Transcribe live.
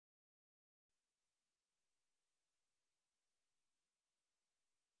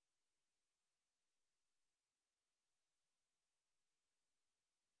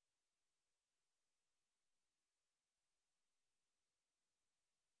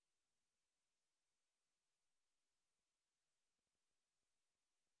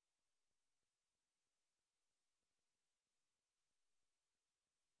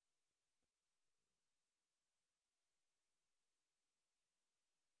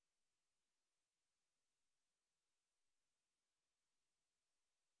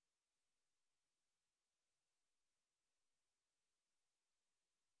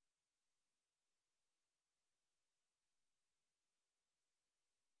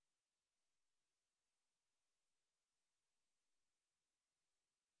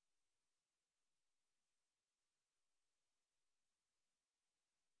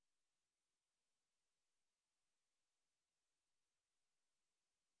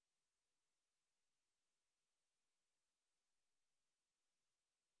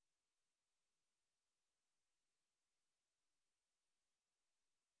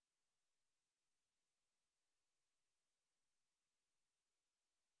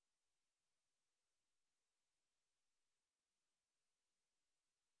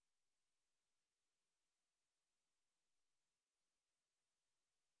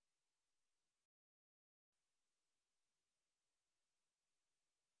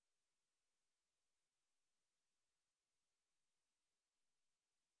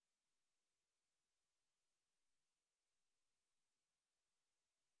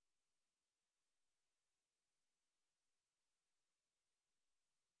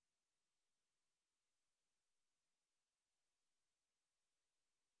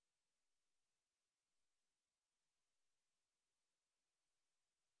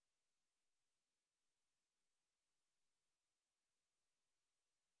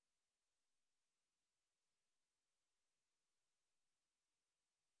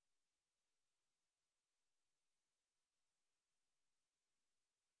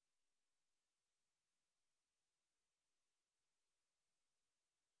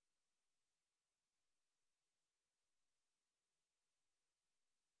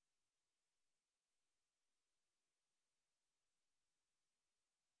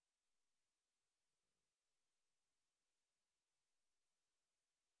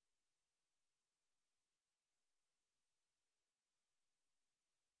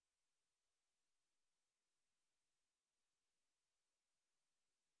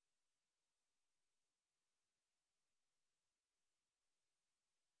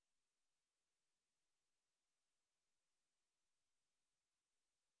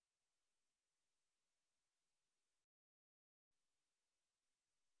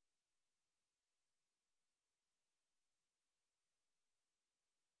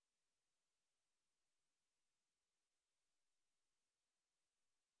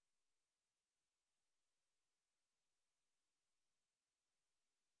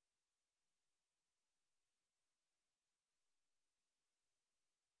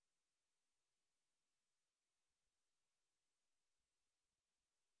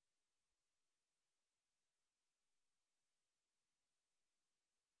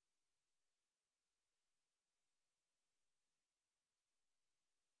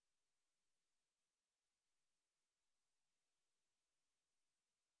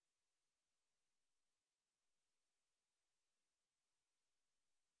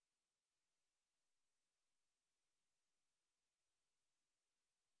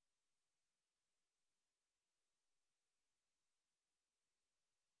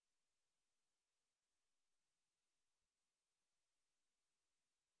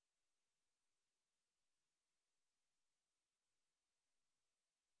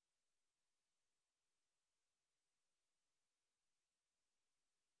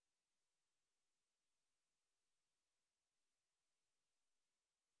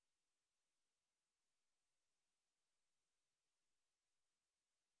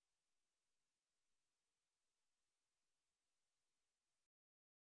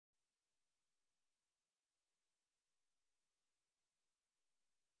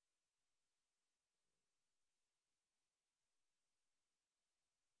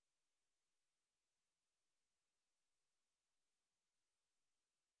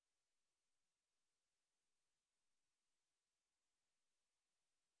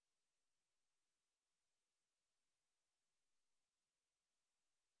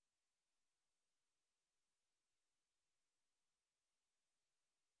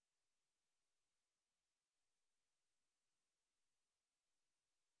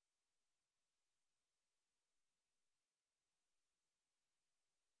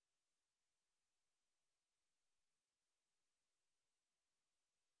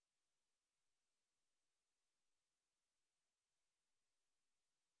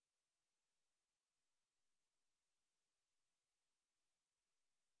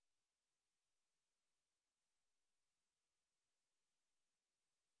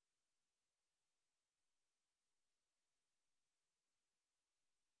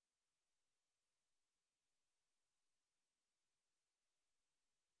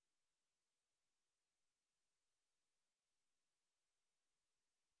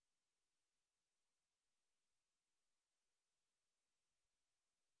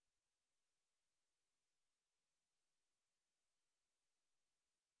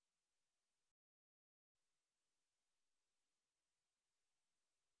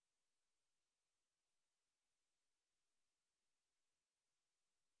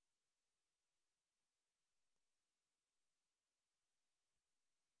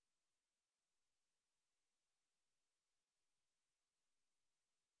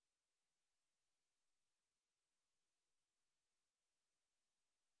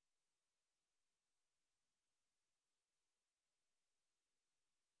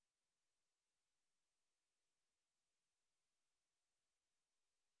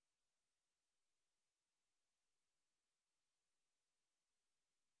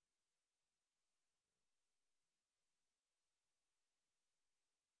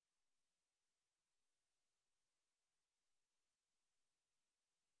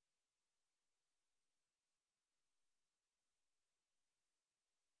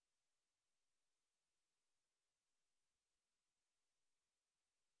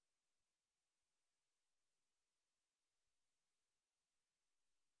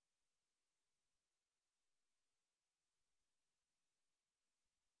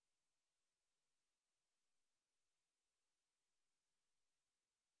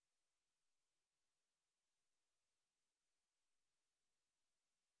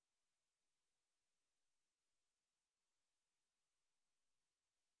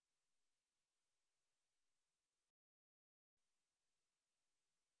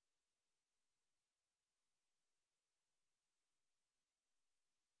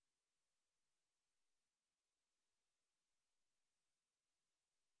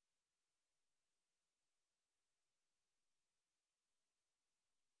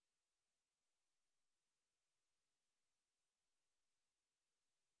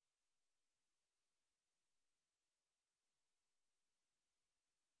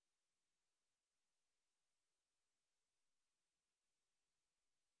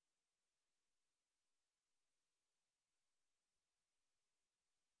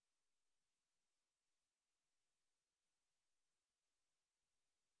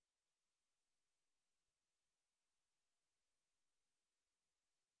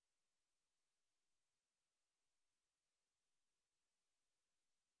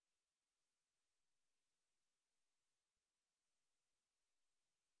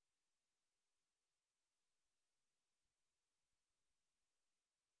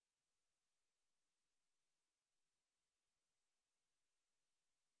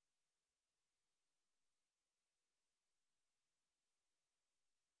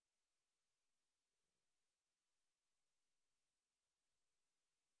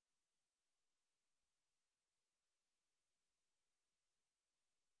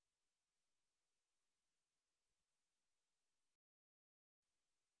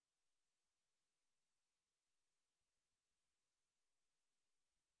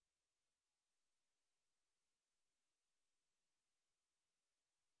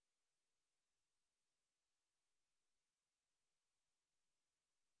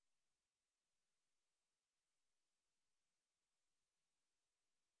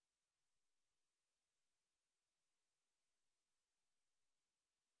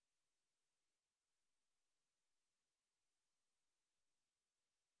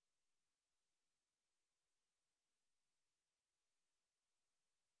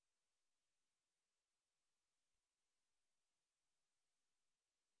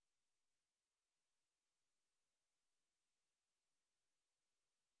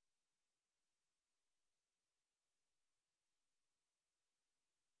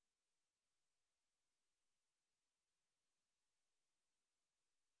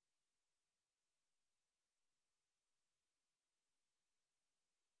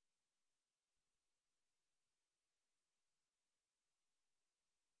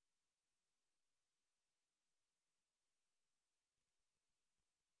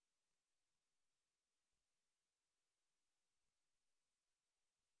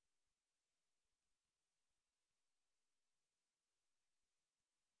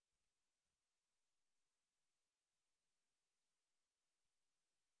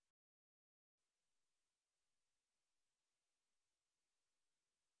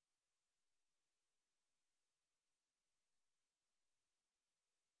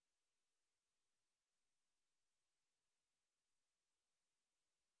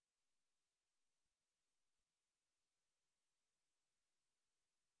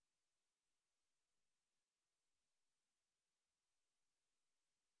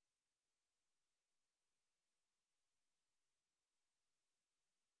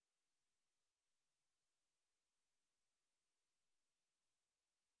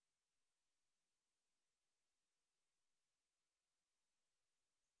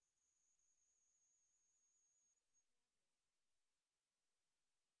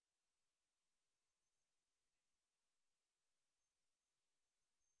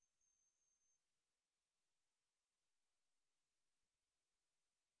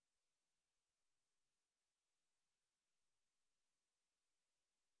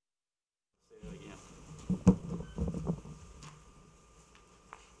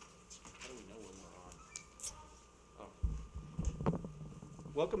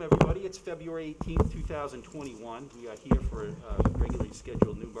Welcome, everybody. It's February 18th, 2021. We are here for a regularly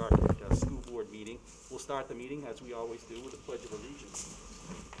scheduled Newmarket School Board meeting. We'll start the meeting, as we always do, with a Pledge of Allegiance.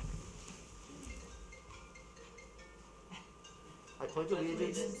 I pledge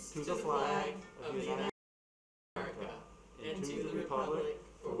allegiance to the flag of the United States and to the republic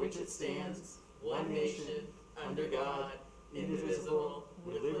for which it stands, one nation, under God, indivisible,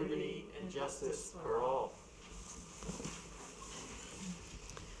 with liberty and justice for all.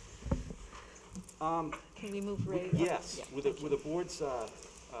 Can we move Ray? Yes, Yeah. with the board's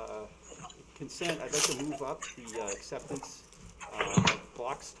consent, I'd like to move up the acceptance of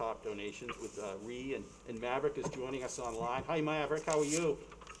box top donations with Ree and Maverick is joining us online. Hi, Maverick, how are you?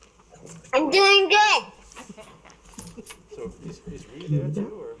 I'm doing good. So is Ree there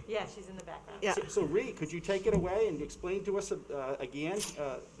too, or? Yeah, she's in the background. Yeah. So Ree, could you take it away and explain to us again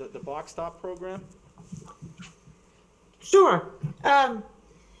the box top program? Sure.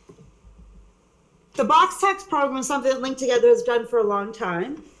 The box text program is something that Link Together has done for a long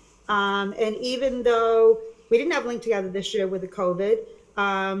time. And even though we didn't have Link Together this year with the COVID,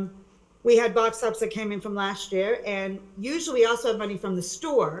 we had box tops that came in from last year. And usually we also have money from the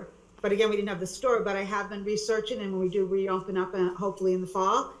store. But again, we didn't have the store, but I have been researching, and when we do reopen up, hopefully in the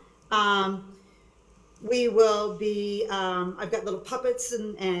fall, we will be, I've got little puppets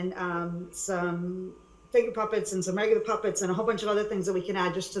and some figure puppets and some regular puppets and a whole bunch of other things that we can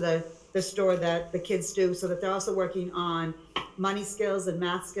add just to the store that the kids do, so that they're also working on money skills and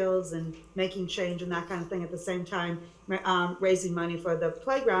math skills and making change and that kind of thing at the same time, raising money for the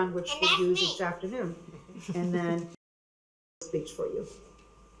playground, which we'll use each afternoon. And then speech for you.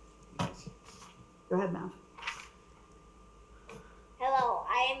 Go ahead, Mav. Hello,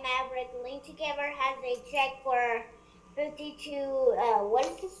 I am Maverick. Link Together has a check for 52, what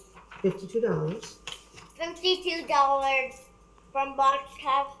is this? $52. $52 from Box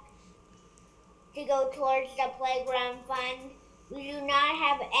Tops to go towards the playground fund. We do not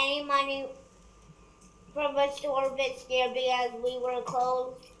have any money from a store this year because we were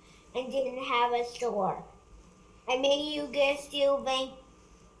closed and didn't have a store. I made you guys do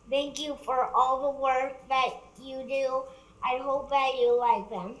thank you for all the work that you do. I hope that you like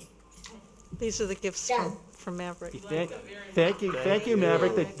them. These are the gifts Done. from Maverick. Thank you,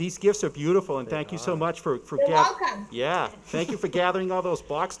 Maverick. These gifts are beautiful, and thank you so much for You're welcome. Yeah, thank you for gathering all those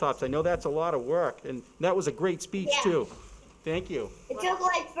box tops. I know that's a lot of work, and that was a great speech Yeah. too. Thank you. It took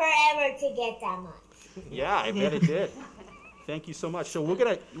like forever to get that much. Yeah, I bet it did. Thank you so much. So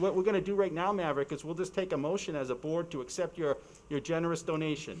what we're gonna do right now, Maverick, is we'll just take a motion as a board to accept your generous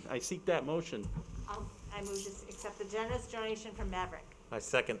donation. I seek that motion. I move to accept the generous donation from Maverick. I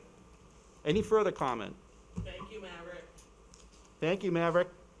second. Any further comment? Thank you, Maverick. Thank you, Maverick.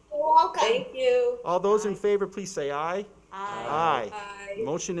 You're welcome. Thank you. All those in favor, please say aye. Aye. Aye.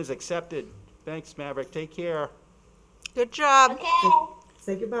 Motion is accepted. Thanks, Maverick. Take care. Good job. Okay.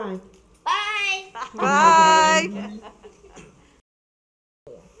 Say goodbye. Bye. Bye.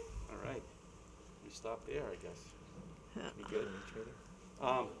 All right. We stop there, I guess. We good?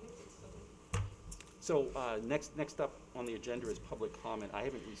 So next up on the agenda is public comment. I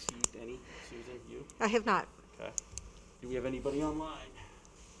haven't received any. Susan, you? I have not. Okay. Do we have anybody online?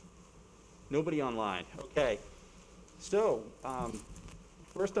 Nobody online. Okay. So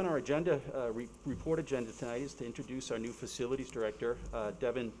first on our agenda, report agenda tonight is to introduce our new facilities director,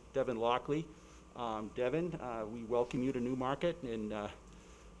 Devin Lockley. Devin, we welcome you to Newmarket, and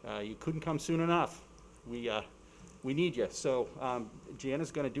you couldn't come soon enough. We need you. So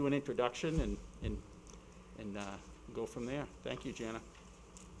Jana's going to do an introduction and go from there. Thank you, Jana.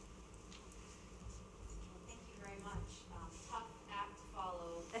 Thank you very much. Tough act to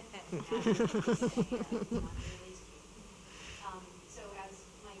follow. So as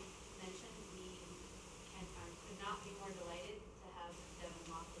Mike mentioned, we could not be more delighted to have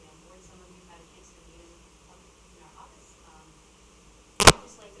Devin Lockley on board. Some of you had a chance to meet him up in our office. I'd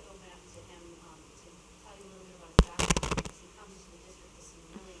just like to open up to him to tell you a little bit about his background, because he comes to the district with some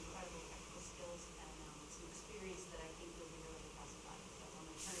really incredible technical skills and some experience that I think you'll be really impressed by. So I'm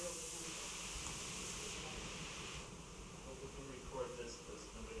going to turn it over to him to speak about it. I hope we can record this because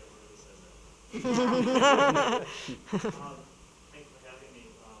nobody ever really says that. Thanks for having me.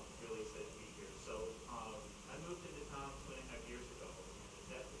 Really excited to be here. So I moved into town 2.5 years ago,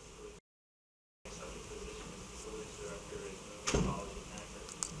 and that was really subject position as facilities director at Middle College of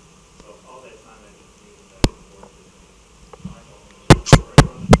Connecticut. So all that time I've been commuting back and forth to my home, right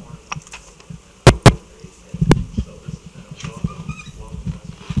around the corner. So this has been a welcome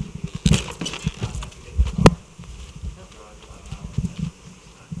message to me. Not have to get in the car and drive about an hour and 10 minutes this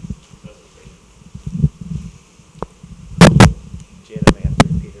time. So that's a great.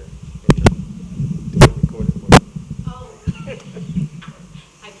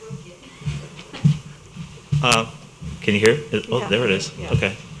 Can you hear? Oh, Yeah. there it is. Yeah.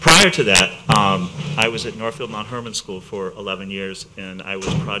 Okay. Prior to that, I was at Northfield Mount Herman School for 11 years, and I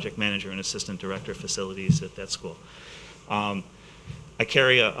was project manager and assistant director of facilities at that school. I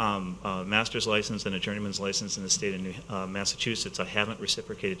carry a master's license and a journeyman's license in the state of Massachusetts. I haven't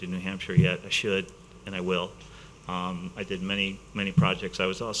reciprocated to New Hampshire yet. I should, and I will. I did many projects. I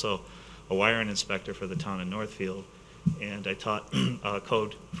was also a wiring inspector for the town of Northfield, and I taught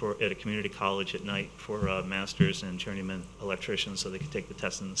code at a community college at night for masters and journeyman electricians so they could take the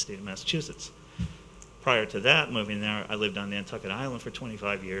test in the state of Massachusetts. Prior to that, moving there, I lived on Nantucket Island for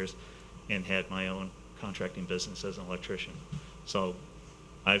 25 years and had my own contracting business as an electrician. So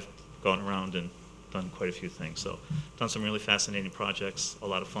I've gone around and done quite a few things. So done some really fascinating projects, a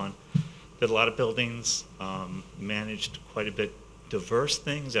lot of fun. Did a lot of buildings, managed quite a bit diverse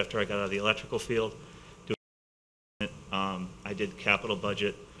things after I got out of the electrical field. I did capital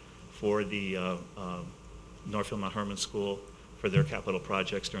budget for the Northfield Mount Herman School for their capital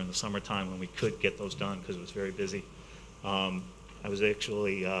projects during the summertime when we could get those done because it was very busy. I was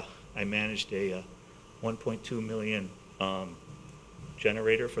actually, I managed a 1.2 million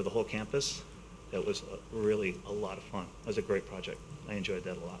generator for the whole campus. That was really a lot of fun. It was a great project. I enjoyed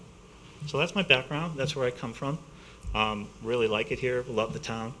that a lot. So that's my background. That's where I come from. Really like it here. Love the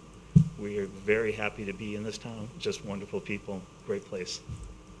town. We are very happy to be in this town. Just wonderful people. Great place.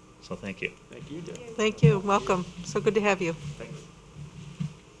 So thank you. Thank you, Deb. Thank you. Welcome. So good to have you. Thank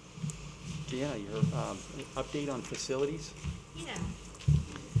you. Deanna, your update on facilities?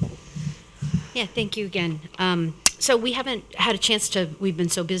 Yeah, thank you again. So we haven't had a chance to, we've been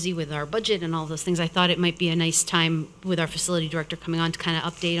so busy with our budget and all those things. I thought it might be a nice time with our facility director coming on to kind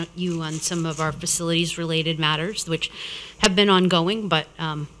of update you on some of our facilities related matters, which have been ongoing, but,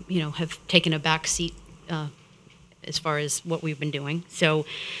 have taken a back seat as far as what we've been doing. So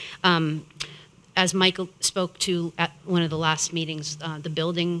as Michael spoke to at one of the last meetings, the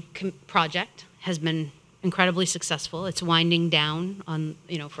building project has been incredibly successful. It's winding down on,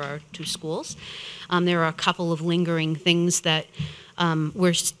 for our two schools. There are a couple of lingering things that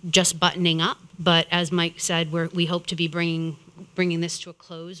we're just buttoning up, but as Mike said, we hope to be bringing this to a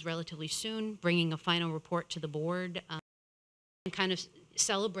close relatively soon, bringing a final report to the board, and kind of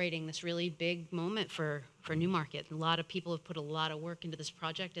celebrating this really big moment for Newmarket. A lot of people have put a lot of work into this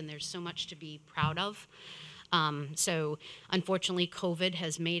project, and there's so much to be proud of. So unfortunately, COVID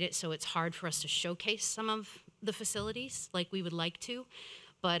has made it so it's hard for us to showcase some of the facilities like we would like to,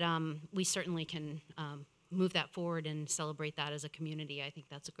 but we certainly can move that forward and celebrate that as a community. I think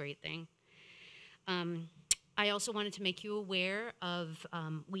that's a great thing. I also wanted to make you aware of,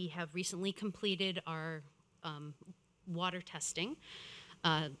 we have recently completed our water testing.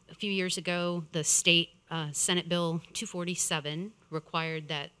 A few years ago, the state Senate Bill 247 required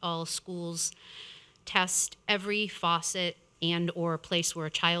that all schools test every faucet and or place where a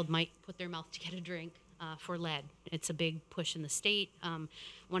child might put their mouth to get a drink for lead. It's a big push in the state,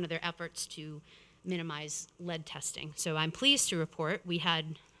 one of their efforts to minimize lead testing. So I'm pleased to report we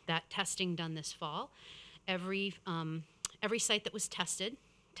had that testing done this fall. Every site that was tested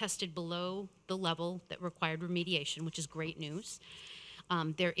below the level that required remediation, which is great news.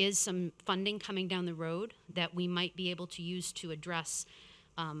 There is some funding coming down the road that we might be able to use to address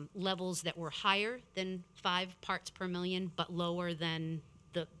levels that were higher than 5 parts per million, but lower than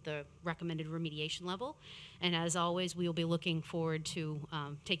the recommended remediation level. And as always, we will be looking forward to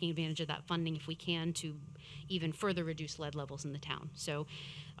taking advantage of that funding if we can to even further reduce lead levels in the town. So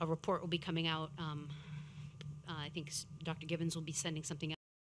a report will be coming out. I think Dr. Gibbons will be sending something out,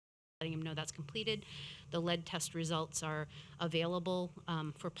 letting him know that's completed. The lead test results are available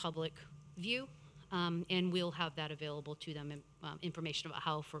for public view. And we'll have that available to them, information about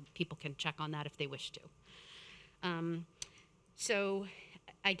how people can check on that if they wish to. So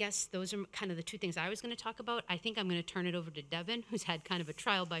I guess those are kind of the two things I was going to talk about. I think I'm going to turn it over to Devin, who's had kind of a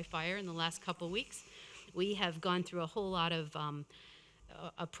trial by fire in the last couple of weeks. We have gone through a whole lot of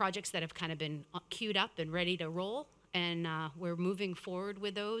projects that have kind of been queued up and ready to roll. And we're moving forward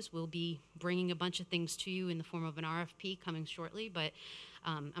with those. We'll be bringing a bunch of things to you in the form of an RFP coming shortly, but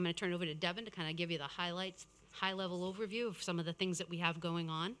I'm going to turn it over to Devin to kind of give you the highlights, high-level overview of some of the things that we have going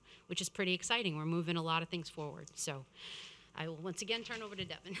on, which is pretty exciting. We're moving a lot of things forward. So I will once again turn over to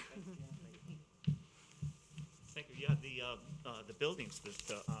Devin. Thank you. Yeah, the buildings,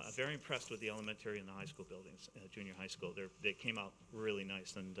 I'm very impressed with the elementary and the high school buildings, junior high school. They came out really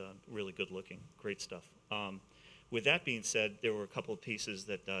nice and really good looking. Great stuff. With that being said, there were a couple of pieces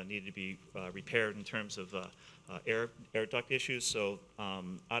that needed to be repaired in terms of air duct issues. So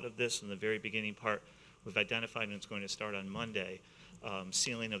out of this, in the very beginning part, we've identified, and it's going to start on Monday,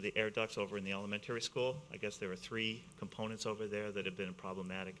 sealing of the air ducts over in the elementary school. I guess there are 3 components over there that have been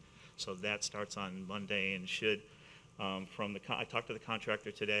problematic. So that starts on Monday and should, I talked to the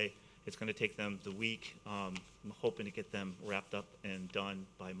contractor today. It's going to take them the week. I'm hoping to get them wrapped up and done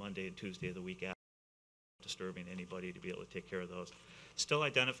by Monday and Tuesday of the week after, disturbing anybody to be able to take care of those. Still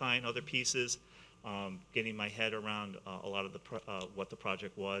identifying other pieces, getting my head around a lot of the what the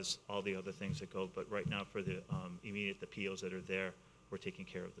project was, all the other things that go. But right now, for the immediate, the POs that are there, we're taking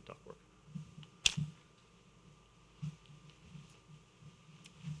care of the ductwork.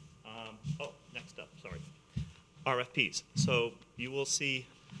 Next up, sorry. RFPs. So you will see,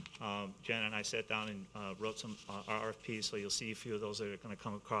 Jen and I sat down and wrote some RFPs, so you'll see a few of those that are going to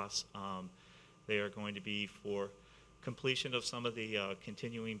come across. They are going to be for completion of some of the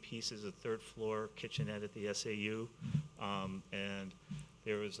continuing pieces of third floor kitchenette at the SAU. And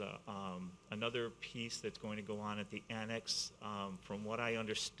there is another piece that's going to go on at the annex. From what I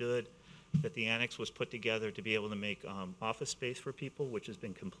understood, that the annex was put together to be able to make office space for people, which has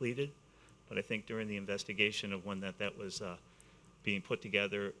been completed. But I think during the investigation of when that was being put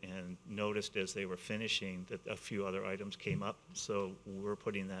together and noticed as they were finishing, that a few other items came up. So we're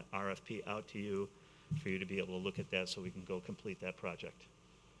putting that RFP out to you for you to be able to look at that so we can go complete that project.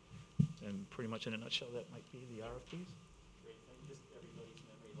 And pretty much in a nutshell, that might be the RFPs. Great, and just everybody's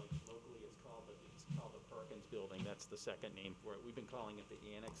memory, like locally it's called the Perkins Building, that's the second name for it. We've been calling it the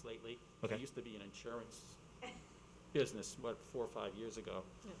Annex lately. Okay. It used to be an insurance business, 4 or 5 years ago.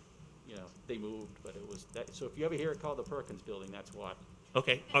 Yeah. You know, they moved, but it was that, so if you ever hear it called the Perkins Building, that's why.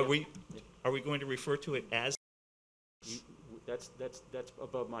 Okay, are we going to refer to it as? That's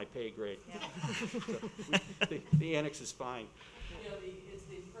above my pay grade. Yeah. So the annex is fine. You know, it's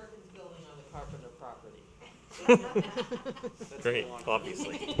the Perkins Building on the Carpenter property. That's Great, the one.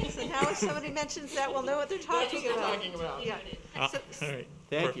 obviously. So now if somebody mentions that, we'll know what they're talking That's what about. they're talking about. Yeah. All So right,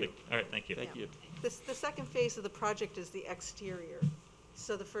 Thank you. perfect. All right, thank you. Thank you. the second phase of the project is the exterior.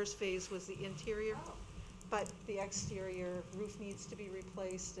 So the first phase was the interior, but the exterior roof needs to be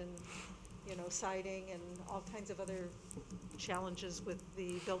replaced and, you know, siding and all kinds of other challenges with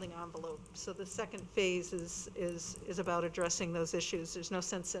the building envelope. So the second phase is about addressing those issues. There's no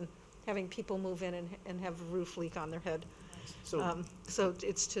sense in having people move in and have a roof leak on their head. So, So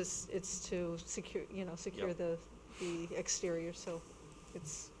it's to secure, you know, secure Yep. the exterior, so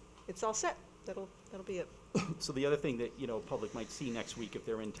it's all set. That'll be it. so the other thing that, you know, public might see next week if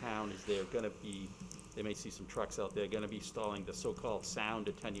they're in town is they may see some trucks out there, gonna be installing the so-called sound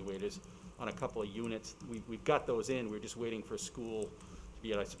attenuators on a couple of units. We've got those in, we're just waiting for school to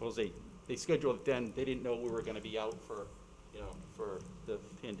be, I suppose they scheduled it then, they didn't know we were gonna be out for, you know, for the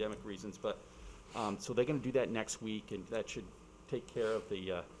pandemic reasons, but, so they're gonna do that next week, and that should take care of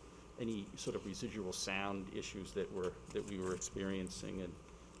the, any sort of residual sound issues that we were experiencing, and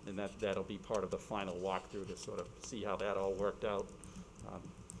that'll be part of the final walkthrough to sort of see how that all worked out.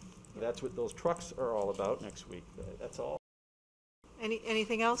 That's what those trucks are all about next week. That's all.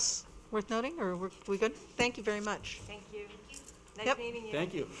 Anything else worth noting, or we good? Thank you very much. Thank you. Nice Yep. meeting you.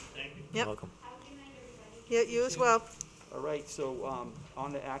 Thank you. Thank you. Yep. Have a good night, everybody. Yeah, you as well. All right, so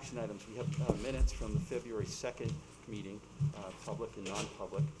on the action items, we have minutes from the February 2nd meeting, public and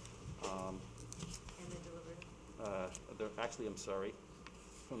non-public. And the deliberative. Actually, I'm sorry,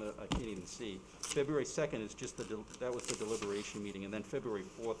 I can't even see. February 2nd is just that was the deliberation meeting, and then February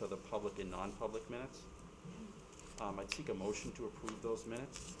 4th are the public and non-public minutes. I'd seek a motion to approve those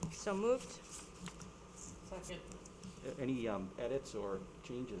minutes. So moved. Second. Any edits or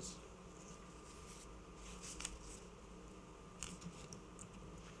changes?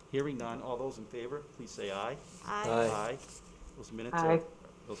 Hearing none, all those in favor, please say aye. Aye. Those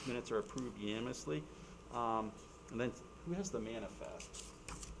minutes are approved unanimously. And then, who has the manifest?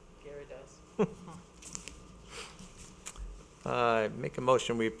 Gary does. Make a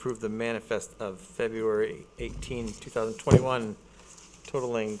motion, we approve the manifest of February 18, 2021,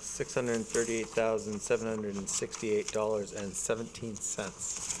 totaling $638,768.17.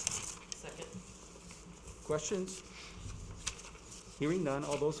 Second. Questions? Hearing none,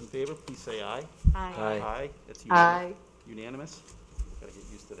 all those in favor, please say aye. Aye. Aye. That's Aye. unanimous. Gotta get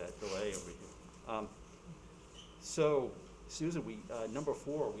used to that delay over here. So, Susan, number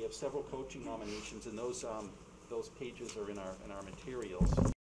 4, we have several coaching nominations, and those pages are in our materials.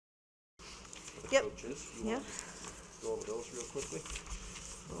 For the Yep. coaches. You Yeah. wanna go over those real quickly?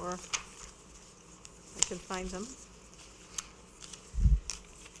 Or I can find them.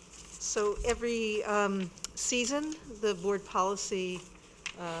 So every season, the board policy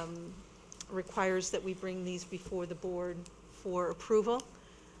requires that we bring these before the board for approval.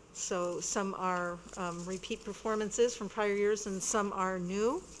 So some are repeat performances from prior years and some are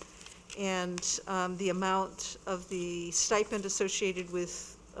new. And the amount of the stipend associated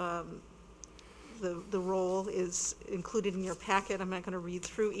with the role is included in your packet. I'm not going to read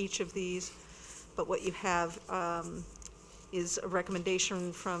through each of these, but what you have is a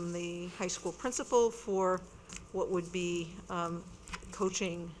recommendation from the high school principal for what would be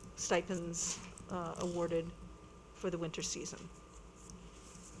coaching stipends awarded for the winter season.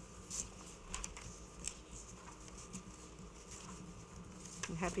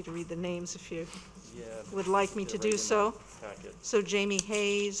 I'm happy to read the names if you Yeah. would like me to they're do right in so. that packet. So Jamie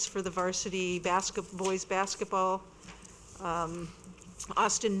Hayes for the varsity boys basketball.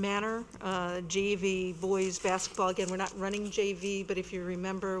 Austin Manor, JV boys basketball. Again, we're not running JV, but if you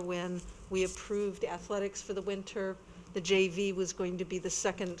remember when we approved athletics for the winter, the JV was going to be the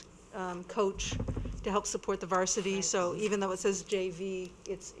second coach to help support the varsity. So even though it says JV,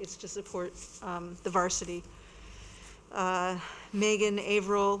 it's to support the varsity. Megan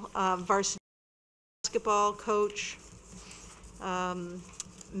Averill, varsity basketball coach.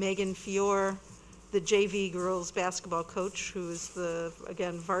 Megan Fior, the JV girls basketball coach, who is the,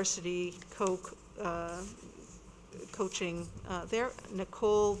 again, varsity coaching there.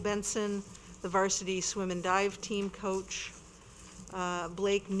 Nicole Benson, the varsity swim and dive team coach.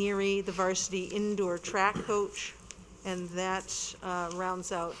 Blake Neary, the varsity indoor track coach. And that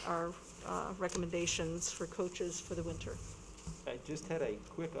rounds out our recommendations for coaches for the winter. I just had a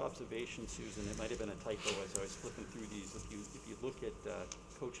quick observation, Susan. It might have been a typo as I was flipping through these. If you look at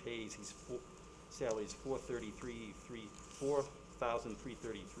Coach Hayes, his salary is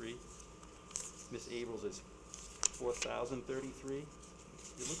 $4,333. Miss Abrams is $4,033.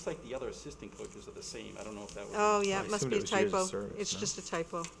 It looks like the other assistant coaches are the same. I don't know if that was. Oh, yeah, I it must assumed be it a was years of typo. service, It's no? just a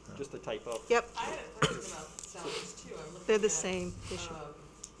typo. Just a typo. Yep, I had a question about salaries too. I'm looking they're the at, same issue.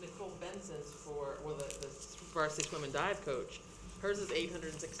 Nicole Benson's the varsity swim and dive coach. Hers is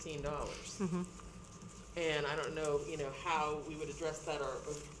 $816. Mhm. And I don't know, how we would address that or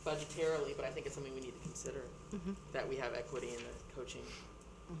budgetarily, but I think it's something we need to consider, Mhm. that we have equity in the coaching.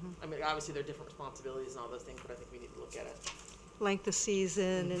 Mm-hmm. I mean, obviously there are different responsibilities and all those things, but I think we need to look at it. Length of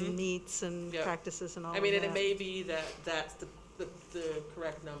season Mhm. and meets and Yep. practices and all I of mean, that. and it may be that that's the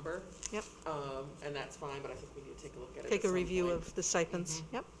correct number, Yep, and that's fine, but I think we need to take a look at it take at a some review point. of the stipends.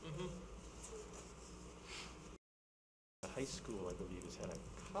 Yep. Mhm. The high school, I believe, has had a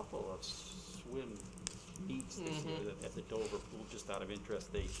couple of swim meets this year at the Dover pool, just out of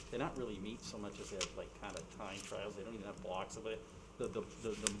interest. They're not really meets so much as they have like kind of time trials. They don't even have blocks of it. The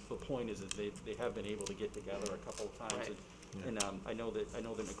point is that they have been able to get together a couple of times. Right. And I know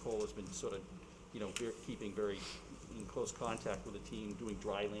that Nicole has been sort of, keeping very in close contact with the team, doing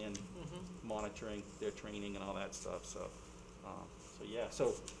dry land monitoring, their training and all that stuff. So yeah.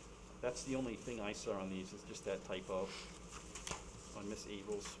 So that's the only thing I saw on these is just that typo on Miss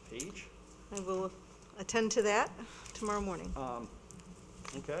Abel's page. I will attend to that tomorrow morning.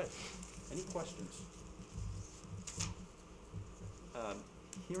 Okay. Any questions?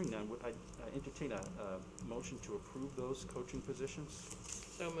 Hearing none, would I entertain a motion to approve those coaching positions?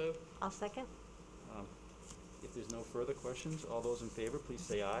 So moved. I'll second. If there's no further questions, all those in favor, please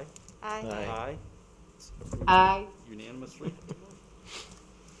say aye. Aye. Aye. Aye. It's approved Aye. unanimously.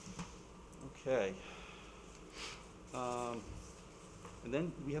 Okay. And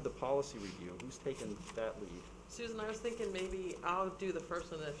then we have the policy review. Who's taking that lead? Susan, I was thinking maybe I'll do the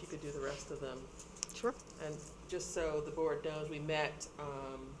first one, and if you could do the rest of them. Sure. And just so the board knows, we met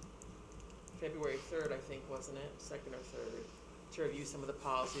February 3rd, I think, wasn't it? 2nd or 3rd, to review some of the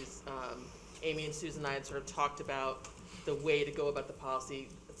policies. Amy and Susan and I had sort of talked about the way to go about the policy,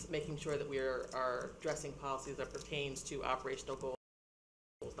 making sure that we are addressing policies that pertains to operational goals,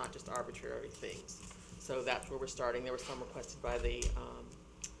 not just arbitrary things. So that's where we're starting. There were some requested by the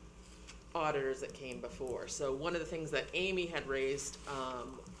auditors that came before. So one of the things that Amy had raised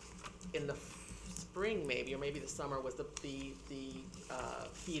in the spring, maybe, or maybe the summer, was the fee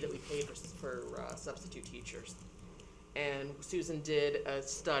that we paid for substitute teachers. And Susan did a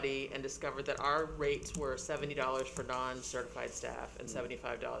study and discovered that our rates were $70 for non-certified staff and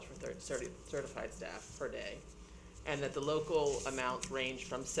 $75 for certified staff per day. And that the local amounts range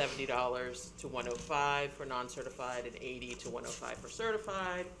from $70 to $105 for non-certified and $80 to $105 for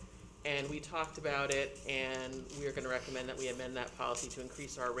certified. And we talked about it, and we are going to recommend that we amend that policy to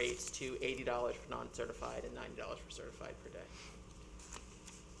increase our rates to $80 for non-certified and $90 for certified per day.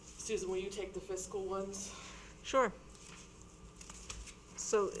 Susan, will you take the fiscal ones? Sure.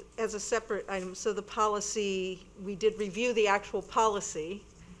 So as a separate item, so the policy, we did review the actual policy,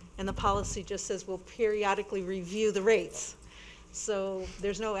 and the policy just says we'll periodically review the rates. So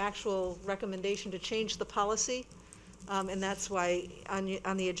there's no actual recommendation to change the policy. And that's why on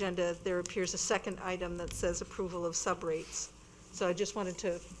the agenda, there appears a second item that says approval of subrates. So I just wanted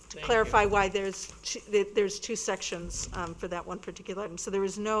to Thank clarify why there's two sections for that one particular item. So there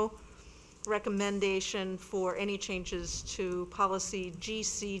is no recommendation for any changes to policy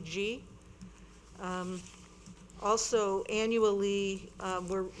GCG. Also, annually,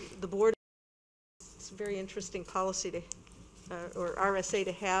 the board, it's a very interesting policy to or RSA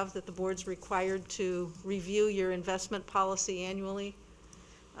to have, that the board's required to review your investment policy annually.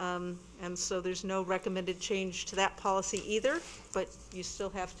 And so there's no recommended change to that policy either, but you still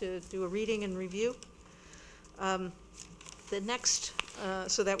have to do a reading and review. The next,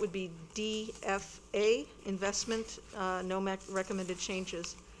 so that would be DFA, investment, no recommended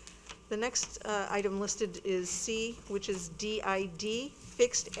changes. The next item listed is C, which is DID,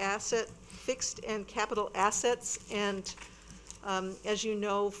 fixed and capital assets. And as you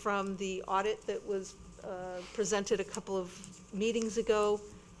know from the audit that was presented a couple of meetings ago,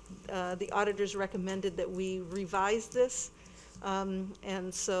 the auditors recommended that we revise this.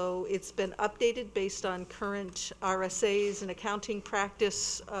 And so it's been updated based on current RSAs and accounting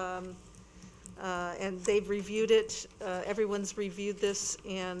practice. And they've reviewed it, everyone's reviewed this,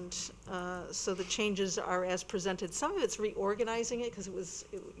 and so the changes are as presented. Some of it's reorganizing it, because it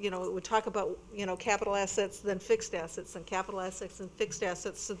would talk about, capital assets, then fixed assets, and capital assets and fixed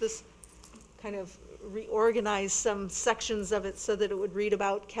assets. So this kind of reorganized some sections of it so that it would read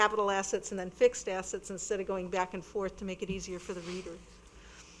about capital assets and then fixed assets instead of going back and forth to make it easier for the reader.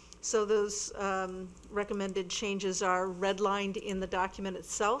 So those recommended changes are redlined in the document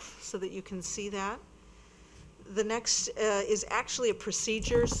itself so that you can see that. The next is actually a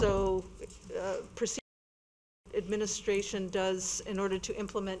procedure. So procedure administration does in order to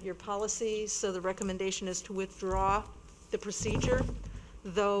implement your policy. So the recommendation is to withdraw the procedure,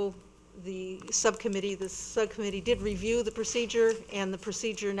 though the subcommittee did review the procedure, and the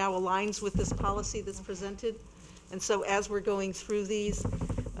procedure now aligns with this policy that's presented. And so as we're going through these,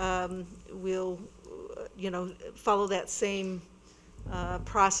 we'll, follow that same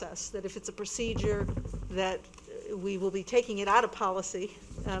process, that if it's a procedure, that we will be taking it out of policy,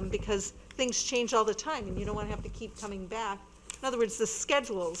 because things change all the time, and you don't want to have to keep coming back. In other words, the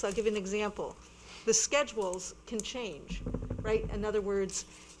schedules, I'll give you an example. The schedules can change, right? In other words,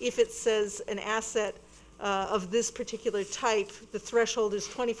 if it says an asset of this particular type, the threshold is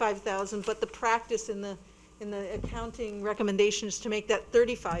 $25,000, but the practice in the accounting recommendation is to make that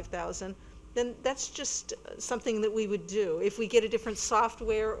 $35,000, then that's just something that we would do. If we get a different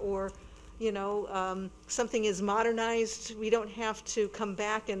software, or something is modernized, we don't have to come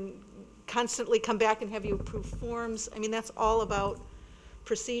back and constantly come back and have you approve forms. I mean, that's all about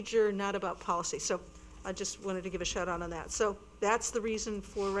procedure, not about policy. So I just wanted to give a shout out on that. So that's the reason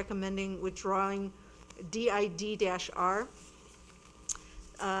for recommending withdrawing DID-R.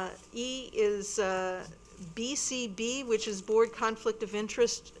 E is BCB, which is board conflict of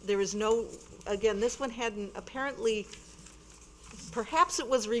interest. There is no, again, this one hadn't, apparently, perhaps it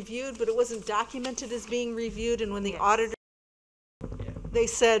was reviewed, but it wasn't documented as being reviewed, and when the auditor, they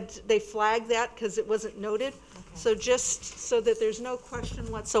said, they flagged that because it wasn't noted. Okay. So just so that there's no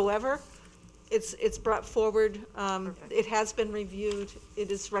question whatsoever, it's brought forward. It has been reviewed.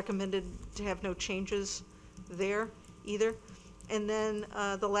 It is recommended to have no changes there either. And then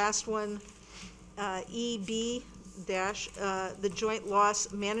the last one, EB dash, the Joint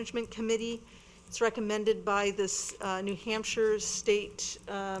Loss Management Committee. It's recommended by this New Hampshire State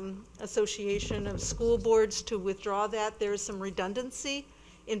Association of School Boards to withdraw that. There is some redundancy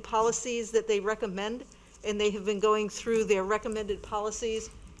in policies that they recommend, and they have been going through their recommended policies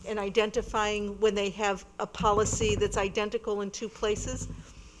and identifying when they have a policy that's identical in two places.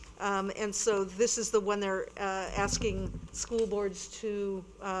 And so this is the one they're asking school boards to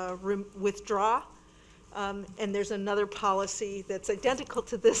withdraw. And there's another policy that's identical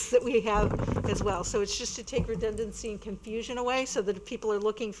to this that we have as well. So it's just to take redundancy and confusion away, so that if people are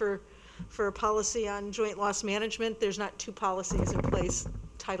looking for a policy on joint loss management, there's not two policies in place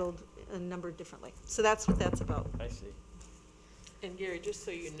titled and numbered differently. So that's what that's about. I see. And Gary, just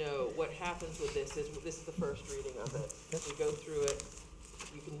so you know, what happens with this is the first reading of it. We go through it.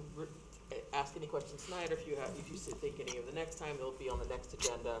 You can ask any questions tonight, or if you think any of the next time, they'll be on the next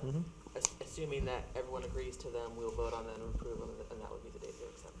agenda. Mm-hmm. Assuming that everyone agrees to them, we'll vote on them and approve them, and that would be the date they're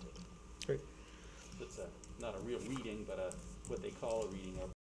accepted. Great. It's not a real reading, but what they call a reading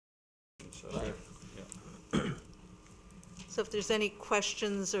of. So, Right. Yeah. So if there's any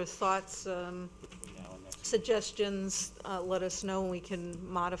questions or thoughts, Now and next. suggestions, let us know, and we can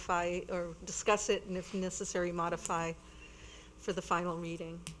modify or discuss it, and if necessary, modify for the final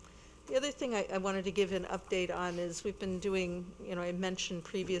reading. The other thing I wanted to give an update on is we've been doing, I mentioned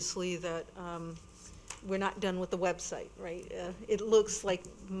previously that we're not done with the website, right? It looks like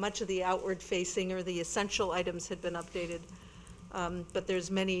much of the outward facing or the essential items had been updated, but there's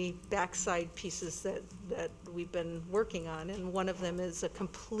many backside pieces that we've been working on, and one of them is a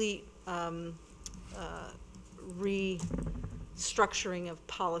complete restructuring of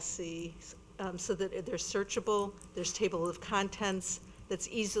policies so that they're searchable, there's table of contents that's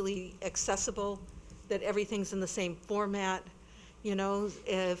easily accessible, that everything's in the same format.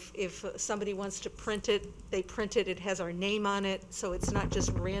 If somebody wants to print it, they print it, it has our name on it, so it's not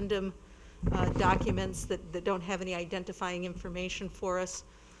just random documents that don't have any identifying information for us.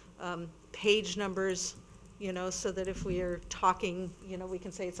 Page numbers, so that if we are talking, we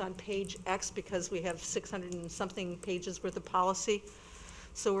can say it's on page X because we have 600 and something pages worth of policy.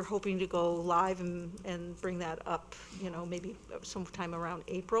 So we're hoping to go live and bring that up, maybe sometime around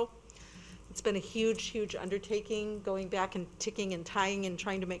April. It's been a huge, huge undertaking, going back and ticking and tying and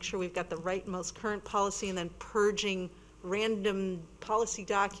trying to make sure we've got the right, most current policy, and then purging random policy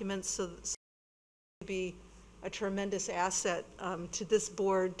documents, so it will be a tremendous asset to this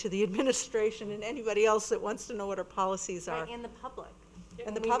board, to the administration, and anybody else that wants to know what our policies are. Right, and the public.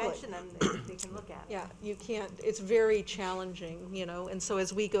 And the When public. we mention them, they can look at. Yeah, you can't, it's very challenging, and so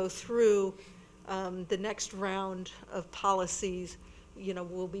as we go through the next round of policies,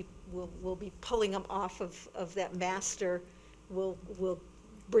 we'll be pulling them off of that master. We'll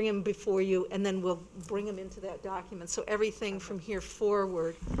bring them before you, and then we'll bring them into that document. So everything from here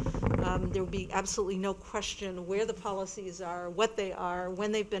forward, there will be absolutely no question where the policies are, what they are,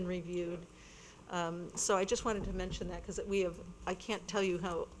 when they've been reviewed. So I just wanted to mention that because I can't tell you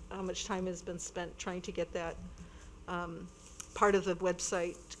how much time has been spent trying to get that part of the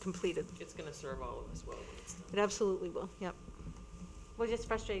website completed. It's gonna serve all of us well when it's done. It absolutely will, yep. Well, just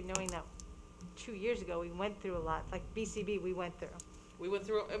frustrating knowing that 2 years ago, we went through a lot, like BCB we went through, We went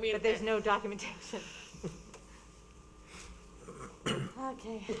through, but there's no documentation.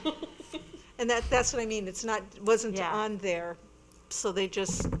 Okay. And that's what I mean, wasn't Yeah. on there, so they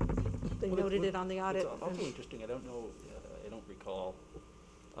Well, noted it on the audit. It's also interesting, I don't know, I don't recall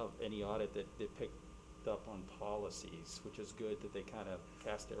of any audit that picked up on policies, which is good that they kind of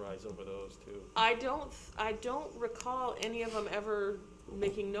cast their eyes over those too. I don't recall any of them ever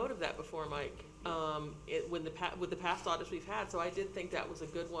making note of that before, Mike. With the past audits we've had, so I did think that was a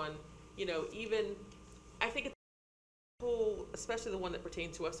good one. I think it's whole, especially the one that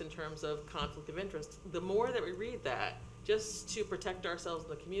pertains to us in terms of conflict of interest. The more that we read that, just to protect ourselves in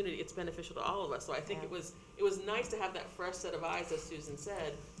the community, it's beneficial to all of us. So I think Yeah. it was nice to have that fresh set of eyes, as Susan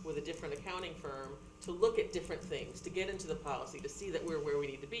said, with a different accounting firm, to look at different things, to get into the policy, to see that we're where we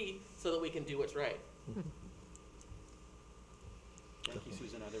need to be, so that we can do what's right. Thank you,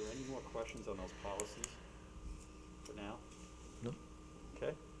 Susan. Are there any more questions on those policies for now? No.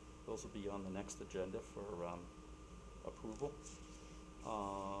 Okay, those will be on the next agenda for approval.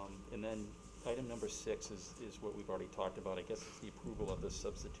 And then item number 6 is what we've already talked about. I guess it's the approval of the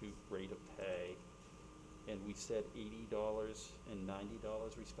substitute rate of pay. And we said $80 and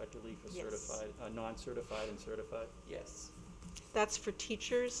 $90 respectively for Yes. certified, non-certified and certified. Yes. That's for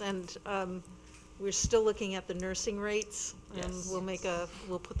teachers, and we're still looking at the nursing rates. And Yes.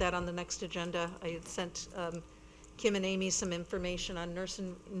 we'll put that on the next agenda. I had sent Kim and Amy some information on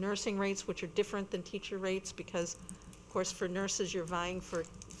nursing rates, which are different than teacher rates, because, of course, for nurses, you're vying for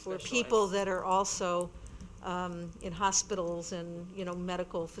people Specialized. that are also in hospitals and,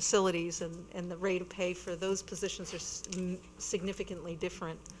 medical facilities, and the rate of pay for those positions are significantly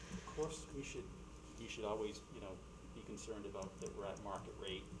different. Of course, you should always, be concerned about that we're at market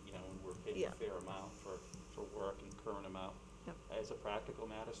rate, and we're paying Yeah. a fair amount for work and current amount. Yep. As a practical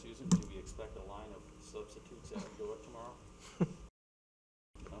matter, Susan, do we expect a line of substitutes at the door tomorrow?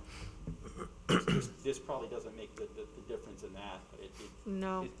 No? This probably doesn't make the difference in that, but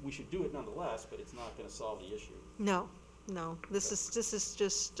No. we should do it nonetheless, but it's not gonna solve the issue. No. This is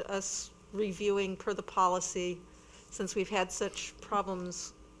just us reviewing per the policy, since we've had such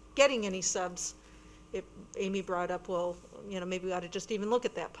problems getting any subs. Amy brought up, well, maybe we ought to just even look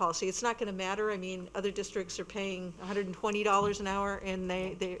at that policy. It's not gonna matter. I mean, other districts are paying $120 an hour, and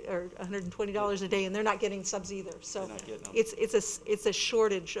they are $120 a day, and they're not getting subs either. So They're not getting them. it's a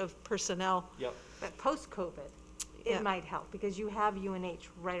shortage of personnel. Yep. But post-COVID, Yeah. it might help, because you have UNH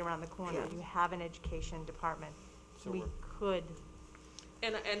right around the corner. Sure. You have an education department. So We we're- could,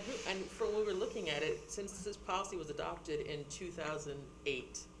 And from when we were looking at it, since this policy was adopted in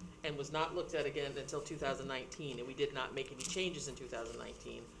 2008 and was not looked at again until 2019, and we did not make any changes in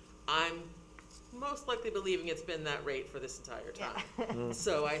 2019, I'm most likely believing it's been that rate for this entire time.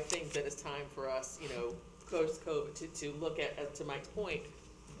 So I think that it's time for us, you know, post-COVID, to look at, to Mike's point,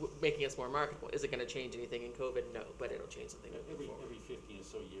 making us more marketable. Is it gonna change anything in COVID? No, but it'll change something moving forward. Every 15 or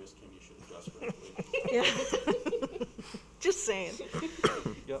so years, Kim, you should adjust for inflation. Just saying.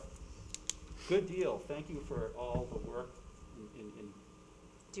 Yep. Good deal. Thank you for all the work in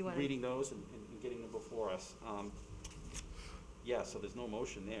Do you want to? reading those and getting them before us. Yeah, so there's no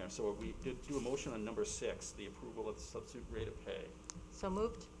motion there. So we did do a motion on number 6, the approval of the substitute rate of pay. So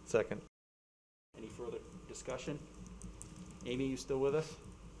moved? Second. Any further discussion? Amy, you still with us?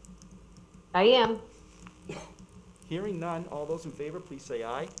 I am. Hearing none, all those in favor, please say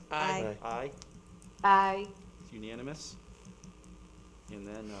aye. Aye. Aye. Aye. It's unanimous. And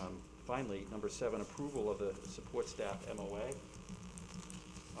then, finally, number 7, approval of the support staff MOA,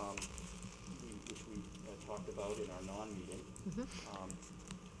 which we talked about in our non-meeting.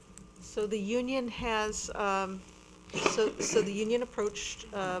 So the union has, so the union approached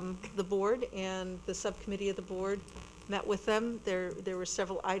the board, and the subcommittee of the board met with them. There were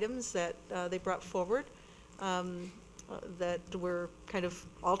several items that they brought forward that were kind of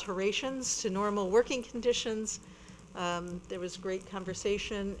alterations to normal working conditions. There was great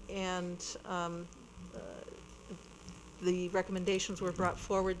conversation, and the recommendations were brought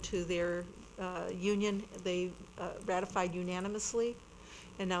forward to their union. They ratified unanimously,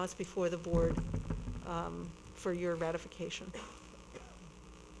 and now it's before the board for your ratification.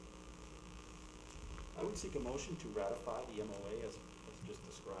 I would seek a motion to ratify the MOA as just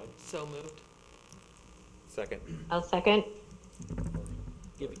described. So moved. Second. I'll second.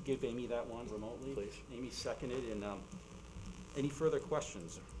 Give Amy that one remotely. Please. Amy seconded, and any further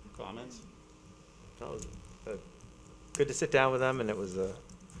questions or comments? No, it was, good to sit down with them, and it was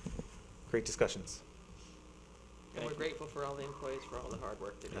great discussions. And we're grateful for all the employees for all the hard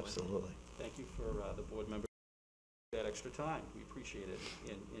work they're doing. Absolutely. Thank you for the board members that extra time. We appreciate it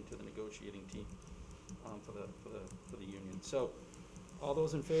into the negotiating team for the union. So, all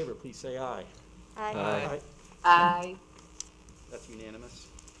those in favor, please say aye. Aye. Aye. That's unanimous.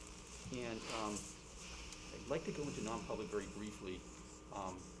 And I'd like to go into non-public very briefly.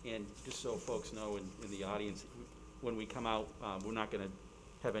 And just so folks know in the audience, when we come out, we're not going to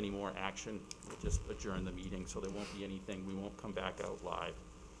have any more action. We'll just adjourn the meeting, so there won't be anything. We won't come back out live.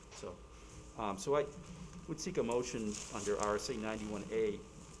 So, so I would seek a motion under RSA 91A,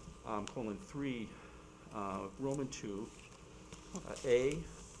 :3, Roman 2, A,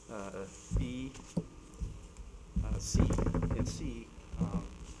 B, C, and C,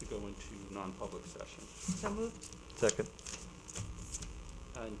 to go into non-public session. So moved? Second.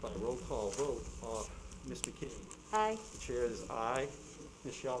 And by roll call vote, Ms. McKinney. Aye. The chair is aye.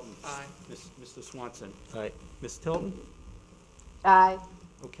 Ms. Shelton. Aye. Mr. Swanson. Aye. Ms. Tilton. Aye.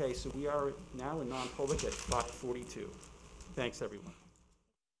 Okay, so we are now in non-public at 5:42. Thanks, everyone.